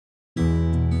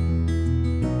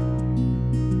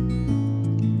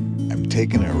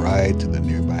taking a ride to the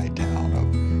nearby town of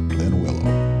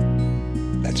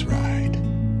Glenwillow. Let's ride.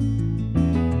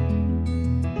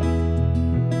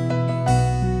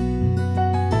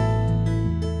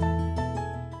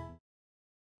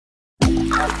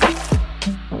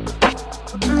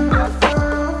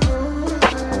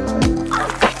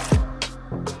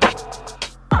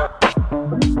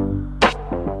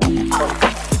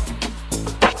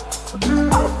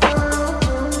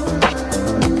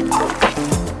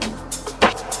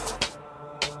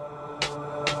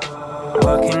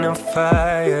 Walking on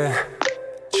fire,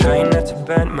 trying not to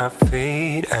bend my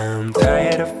feet. I'm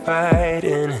tired of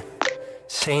fighting,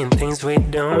 saying things we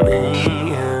don't mean.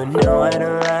 You know I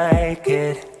don't like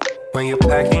it when you're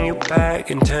packing your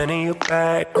bag and turning your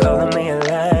back, calling me a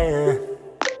liar,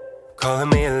 calling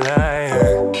me a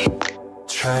liar.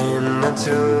 Trying not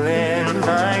to let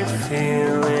my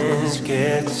feelings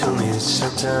get to me.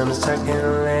 Sometimes I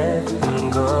can't let them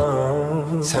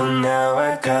go. So now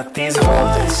I got these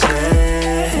voices.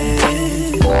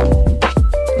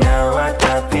 Now I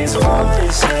got these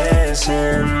voices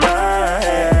in my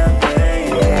head,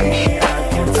 baby. I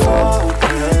can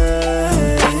focus.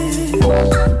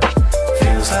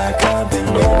 Feels like I've been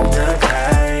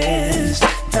hypnotized.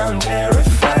 Now I'm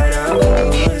terrified of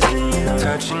losing you.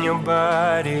 Touching your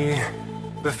body,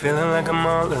 but feeling like I'm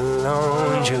all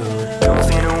alone. You don't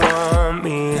seem to want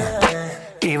me,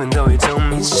 even though you told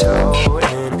me so.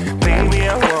 And baby,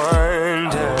 I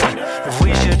wonder if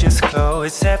we should just go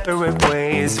separate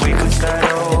ways. We could start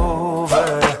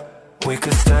over, we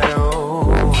could start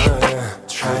over.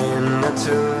 Trying not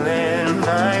to let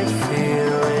my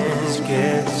feelings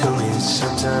get to me.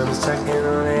 Sometimes I can't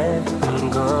let them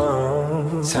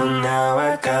go. So now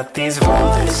I got these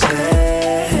voices.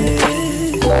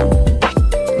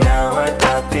 Now I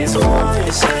got these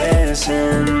voices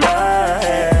in my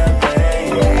head,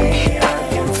 baby. I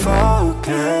can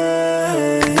focus.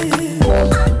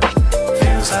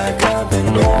 Feels like I've been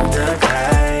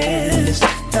hypnotized.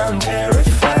 Now I'm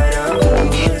terrified of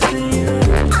losing you.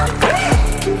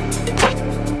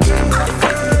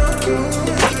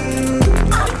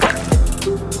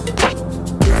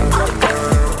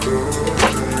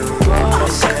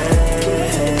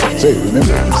 Say,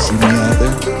 remember, you see me out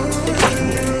there?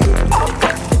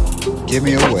 Give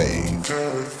me a wave.